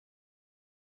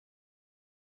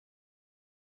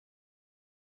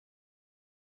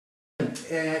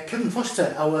Kevin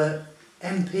Foster, our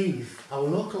MP, our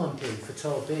local MP for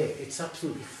Torbay, it's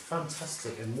absolutely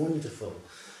fantastic and wonderful.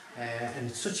 And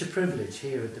it's such a privilege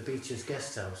here at the Beaches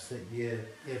Guest House that you're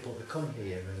able to come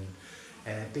here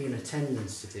and be in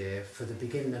attendance today for the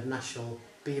beginning of National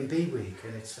BandB Week,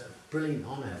 and it's a brilliant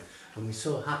honour and we're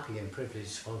so happy and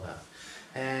privileged for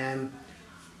that.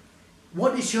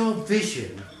 What is your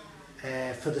vision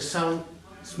for the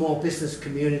small business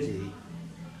community,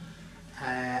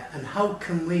 and how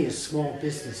can we as small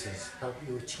businesses help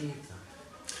you achieve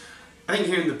that? I think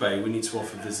here in the Bay we need to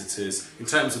offer visitors, in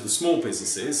terms of the small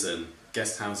businesses and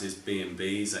guest houses,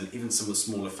 B&Bs and even some of the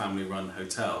smaller family run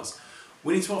hotels,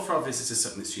 we need to offer our visitors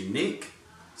something that's unique,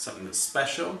 something that's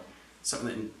special, something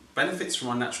that benefits from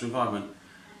our natural environment,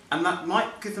 and that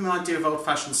might give them an idea of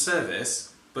old-fashioned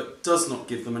service but does not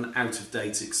give them an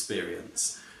out-of-date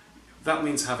experience. That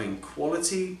means having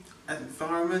quality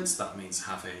environments, that means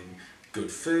having good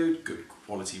food, good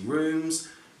quality rooms,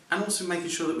 and also making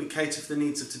sure that we cater for the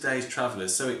needs of today's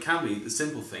travellers. So it can be the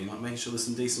simple thing like making sure there's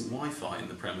some decent Wi-Fi in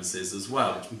the premises as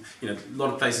well. You know, a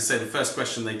lot of places say the first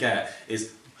question they get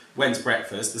is, when's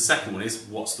breakfast? The second one is,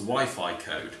 what's the Wi-Fi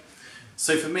code?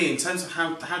 So for me, in terms of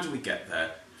how do we get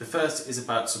there, the first is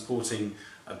about supporting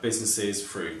businesses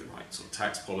through the right sort of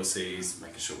tax policies,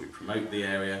 making sure we promote the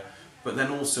area, but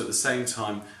then also at the same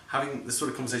time having the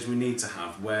sort of conversation we need to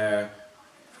have where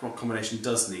accommodation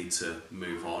does need to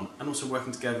move on, and also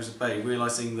working together as a Bay,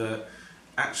 realising that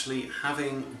actually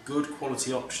having good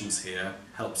quality options here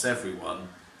helps everyone.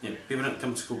 You know, people don't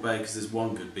come to Cool Bay because there's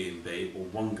one good B&B or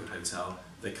one good hotel.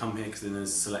 They come here because there's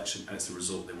a selection and it's a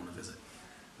resort they want to visit.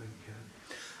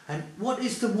 Okay. And what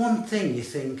is the one thing you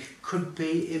think could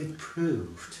be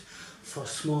improved for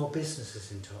small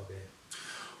businesses in Torbay?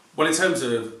 Well, in terms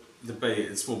of the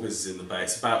Bay, small businesses in the Bay,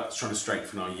 it's about trying to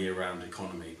strengthen our year-round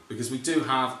economy, because we do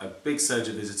have a big surge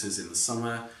of visitors in the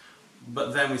summer,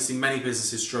 but then we see many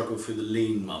businesses struggle through the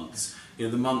lean months, you know,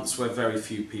 the months where very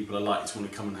few people are likely to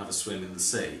want to come and have a swim in the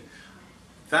sea.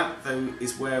 That, though,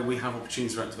 is where we have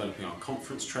opportunities around developing our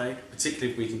conference trade,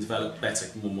 particularly if we can develop better,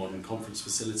 more modern conference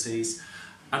facilities,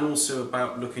 and also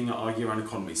about looking at our year-round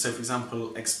economy. So, for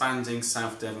example, expanding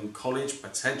South Devon College,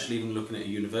 potentially even looking at a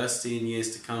university in years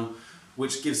to come,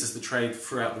 which gives us the trade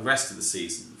throughout the rest of the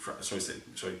season.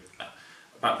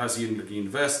 About perhaps a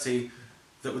university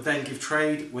that would then give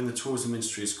trade when the tourism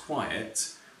industry is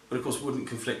quiet, but of course wouldn't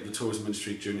conflict with the tourism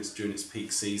industry during its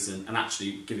peak season, and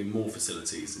actually giving more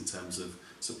facilities in terms of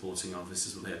supporting our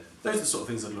visitors here. Those are the sort of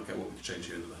things I'd look at what we could change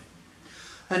here in the Bay.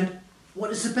 And what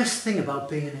is the best thing about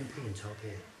being an MP in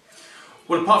Torbay?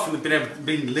 Well, apart from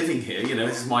being living here, you know,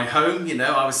 this is my home, you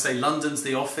know, I would say London's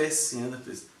the office, you know,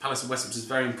 the Palace of Westminster is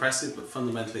very impressive, but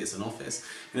fundamentally it's an office.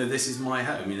 You know, this is my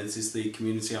home, you know, this is the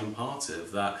community I'm part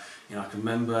of, that, you know, I can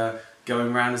remember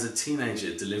going around as a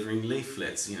teenager delivering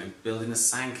leaflets, you know, building a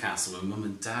sandcastle with mum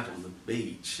and dad on the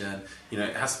beach. And, you know,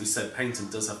 it has to be said,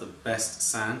 Paignton does have the best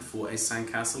sand for a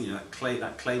sandcastle, you know,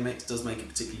 that clay mix does make it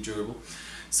particularly durable.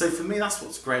 So for me, that's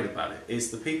what's great about it,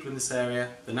 is the people in this area,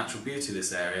 the natural beauty of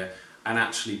this area, and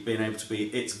actually being able to be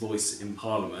its voice in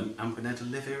Parliament and being able to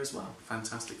live here as well.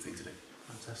 Fantastic thing to do.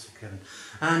 Fantastic, Kevin.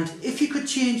 And if you could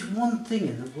change one thing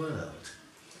in the world,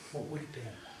 what would it be?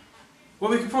 Well,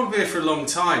 we could probably be here for a long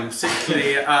time,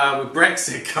 particularly with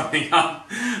Brexit coming up,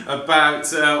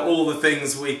 about all the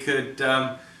things we could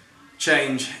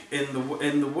change in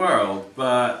the world.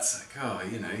 But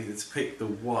God, you know, to pick the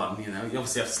one, you know, you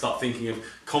obviously have to start thinking of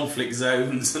conflict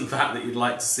zones and that you'd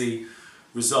like to see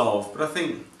resolved. But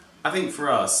I think for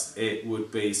us, it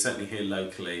would be, certainly here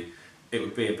locally, it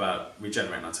would be about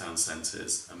regenerating our town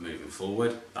centres and moving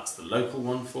forward. That's the local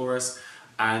one for us.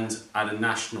 And at a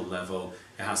national level,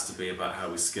 it has to be about how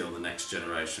we skill the next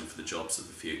generation for the jobs of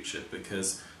the future,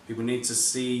 because people need to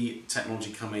see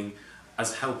technology coming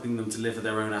as helping them deliver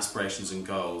their own aspirations and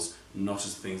goals, not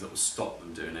as things that will stop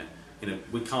them doing it. You know,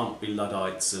 we can't be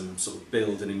Luddites and sort of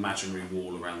build an imaginary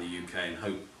wall around the UK and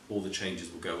hope all the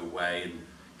changes will go away and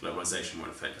globalisation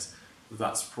won't affect us.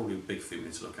 That's probably a big thing we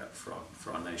need to look at for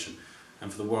our nation.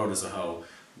 And for the world as a whole,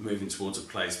 moving towards a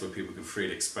place where people can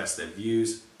freely express their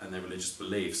views and their religious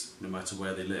beliefs, no matter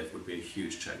where they live, would be a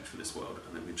huge change for this world,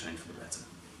 and it would change for the better.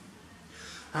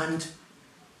 And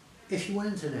if you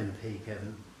weren't an MP,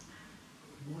 Kevin,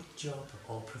 what job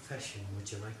or profession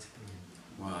would you like to be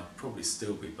in? Well, I'd probably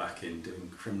still be back in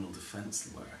doing criminal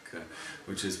defence work,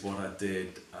 which is what I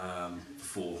did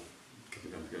before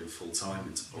going full-time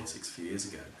into politics a few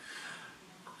years ago.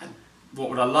 what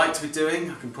would I like to be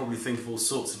doing? I can probably think of all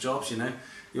sorts of jobs, you know.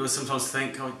 You always sometimes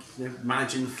think, oh, you know,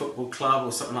 managing a football club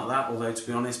or something like that, although to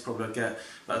be honest, probably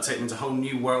that'd take me into a whole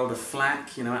new world of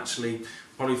flack, you know, actually,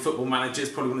 probably football managers,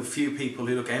 probably one of the few people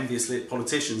who look enviously at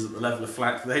politicians at the level of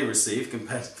flack they receive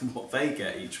compared to what they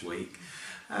get each week.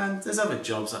 And there's other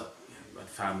jobs that, you know, my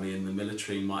family in the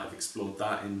military might have explored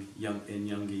that in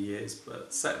younger years,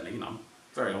 but certainly, you know, I'm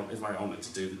very honoured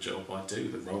to do the job I do,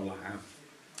 the role I have.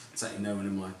 Certainly no one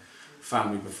in my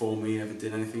family before me ever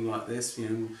did anything like this. You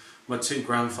know, my two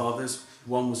grandfathers,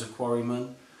 one was a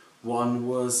quarryman, one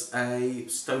was a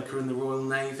stoker in the Royal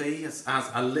Navy, as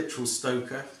a literal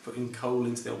stoker, putting coal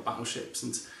into the old battleships,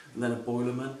 and then a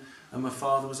boilerman, and my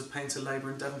father was a painter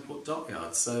labourer in Devonport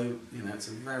Dockyard, so, you know, it's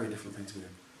a very different thing to do.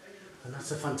 And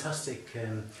that's a fantastic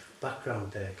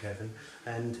background there, Kevin.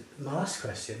 And my last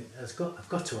question, I've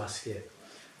got to ask you,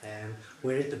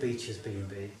 we're at the Beaches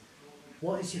B&B.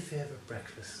 What is your favourite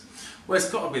breakfast? Well, it's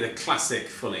got to be the classic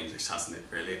full English, hasn't it,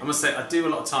 really? I must say, I do a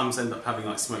lot of times end up having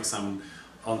like smoked salmon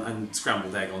and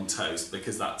scrambled egg on toast,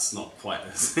 because that's not quite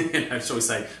as, you know, shall we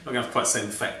say, not going to have quite the same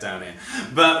effect down here.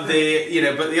 But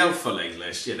the old full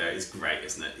English, you know, is great,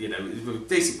 isn't it? You know, with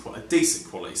a decent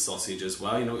quality sausage as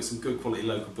well. You know, with some good quality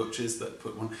local butchers that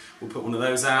will put one of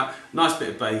those out. Nice bit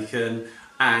of bacon,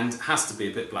 and has to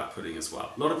be a bit black pudding as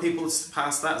well. A lot of people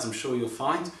pass that, as I'm sure you'll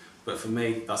find. But for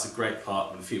me, that's a great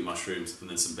part, with a few mushrooms and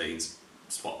then some beans.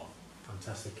 Spot on.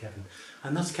 Fantastic, Kevin.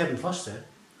 And that's Kevin Foster,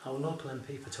 our local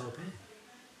MP for Torquay.